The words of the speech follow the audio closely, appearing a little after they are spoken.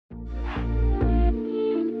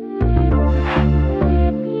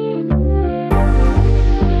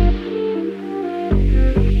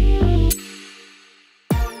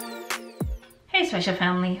Cashapp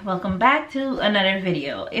family, welcome back to another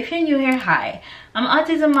video. If you're new here, hi, I'm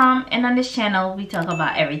Autism Mom, and on this channel we talk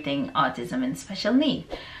about everything autism and special needs.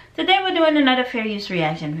 Today we're doing another fair use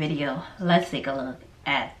reaction video. Let's take a look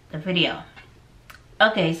at the video.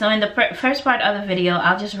 Okay, so in the first part of the video,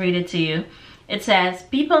 I'll just read it to you. It says,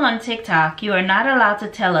 people on TikTok, you are not allowed to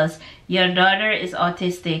tell us your daughter is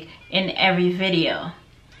autistic in every video.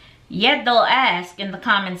 Yet they'll ask in the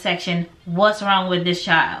comment section, what's wrong with this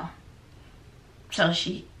child? So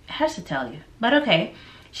she has to tell you. But okay.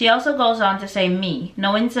 She also goes on to say, me,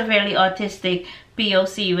 knowing severely autistic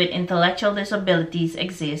POC with intellectual disabilities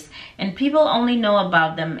exist, and people only know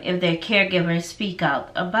about them if their caregivers speak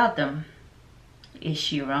out about them. Is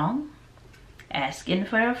she wrong? Asking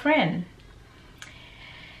for a friend.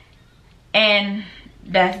 And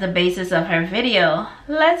that's the basis of her video.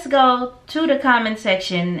 Let's go to the comment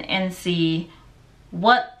section and see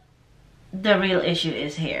what the real issue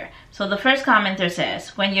is here. So the first commenter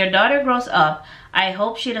says, when your daughter grows up, I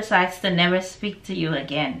hope she decides to never speak to you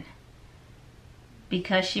again.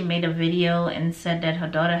 Because she made a video and said that her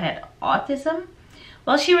daughter had autism?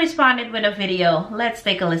 Well, she responded with a video. Let's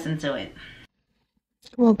take a listen to it.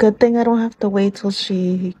 Well, good thing I don't have to wait till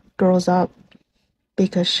she grows up,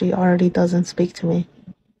 because she already doesn't speak to me.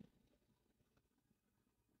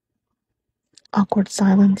 Awkward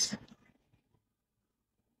silence.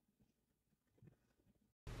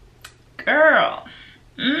 Girl.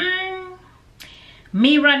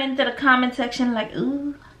 Me run into the comment section like,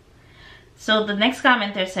 ooh. So the next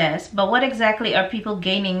commenter says, but what exactly are people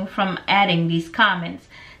gaining from adding these comments?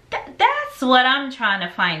 That's what I'm trying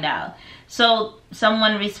to find out. So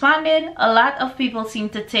someone responded, a lot of people seem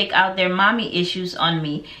to take out their mommy issues on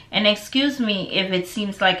me, and excuse me if it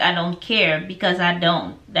seems like I don't care, because I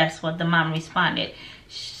don't. That's what the mom responded.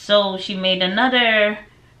 So she made another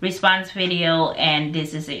response video, and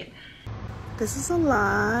this is it. This is a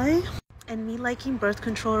lie. And me liking birth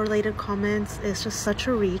control related comments is just such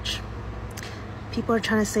a reach. People are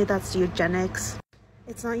trying to say that's eugenics.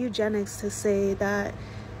 It's not eugenics to say that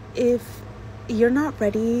if you're not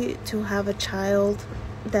ready to have a child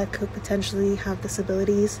that could potentially have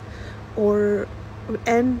disabilities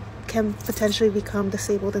and can potentially become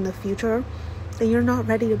disabled in the future, then you're not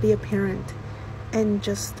ready to be a parent, and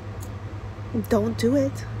just don't do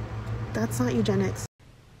it. That's not eugenics.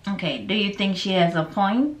 Okay, do you think she has a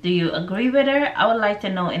point? Do you agree with her? I would like to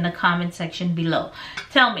know in the comment section below.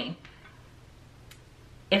 Tell me,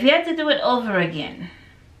 if you had to do it over again,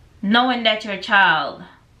 knowing that your child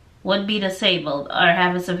would be disabled or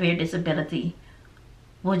have a severe disability,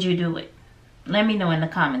 would you do it? Let me know in the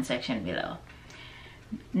comment section below.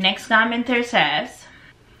 Next commenter says,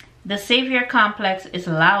 the savior complex is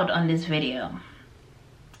loud on this video.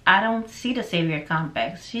 I don't see the savior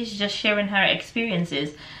complex. She's just sharing her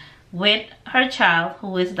experiences with her child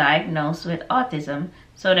who is diagnosed with autism,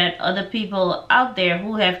 so that other people out there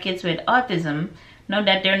who have kids with autism know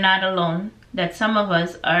that they're not alone, that some of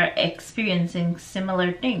us are experiencing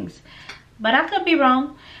similar things. But I could be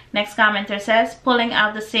wrong. Next commenter says, pulling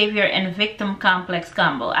out the savior and victim complex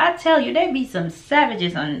combo. I tell you, there be some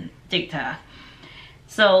savages on TikTok.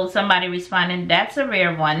 So somebody responded, that's a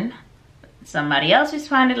rare one. Somebody else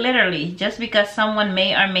responded, literally, just because someone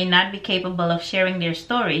may or may not be capable of sharing their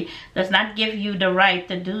story does not give you the right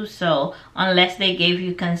to do so unless they gave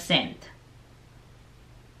you consent.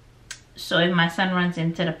 So if my son runs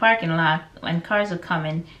into the parking lot when cars are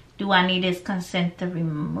coming, do I need his consent to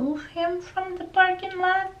remove him from the parking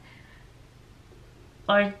lot?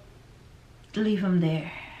 Or leave him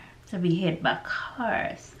there to be hit by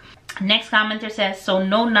cars? Next commenter says, so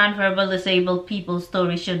no nonverbal disabled people's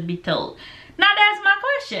story should be told. Now that's my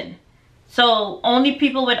question. So only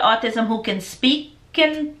people with autism who can speak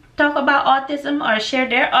can talk about autism or share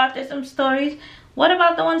their autism stories? What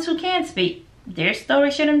about the ones who can't speak? Their story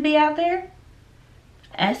shouldn't be out there?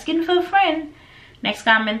 Asking for a friend. Next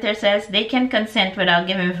commenter says, they can consent without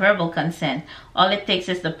giving verbal consent. All it takes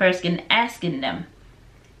is the person asking them.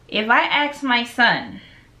 If I ask my son,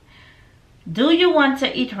 do you want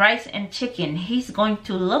to eat rice and chicken? He's going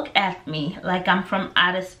to look at me like I'm from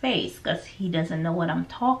outer space, because he doesn't know what I'm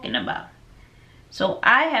talking about. So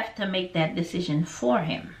I have to make that decision for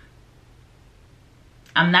him.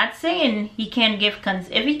 I'm not saying he can't give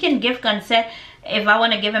consent. If he can give consent, if I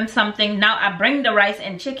want to give him something, now I bring the rice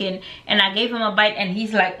and chicken and I gave him a bite and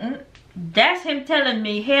he's like, that's him telling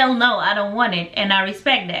me, hell no, I don't want it, and I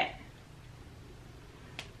respect that.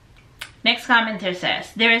 Next commenter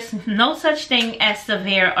says, there is no such thing as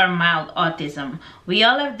severe or mild autism. We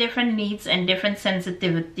all have different needs and different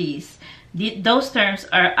sensitivities. Those terms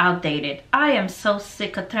are outdated. I am so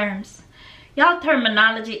sick of terms. Y'all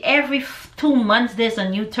terminology, every 2 months there's a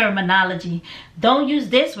new terminology. Don't use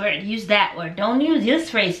this word, use that word. Don't use this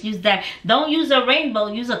phrase, use that. Don't use a rainbow,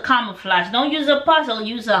 use a camouflage. Don't use a puzzle,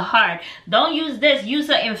 use a heart. Don't use this, use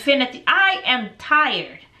an infinity. I am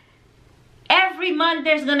tired. Every month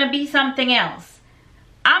there's gonna be something else.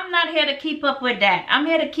 I'm not here to keep up with that. I'm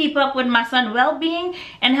here to keep up with my son's well-being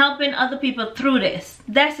and helping other people through this.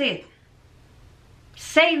 That's it.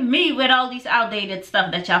 Save me with all these outdated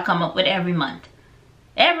stuff that y'all come up with every month.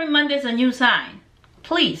 Every month is a new sign.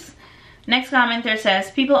 Please. Next commenter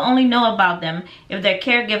says, people only know about them if their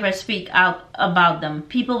caregivers speak out about them.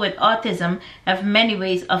 People with autism have many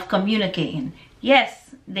ways of communicating.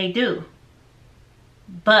 Yes, they do.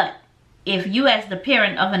 But if you as the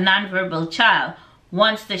parent of a nonverbal child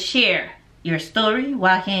wants to share your story,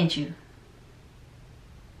 why can't you?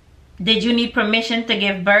 Did you need permission to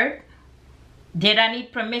give birth? Did I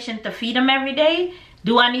need permission to feed him every day?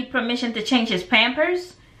 Do I need permission to change his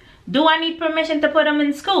pampers? Do I need permission to put him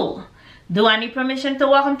in school? Do I need permission to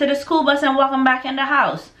walk him to the school bus and walk him back in the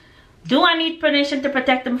house? Do I need permission to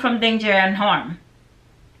protect him from danger and harm?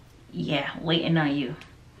 Yeah, waiting on you.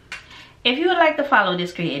 If you would like to follow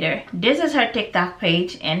this creator, this is her TikTok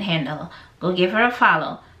page and handle. Go give her a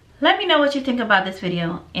follow. Let me know what you think about this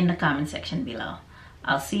video in the comment section below.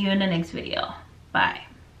 I'll see you in the next video. Bye.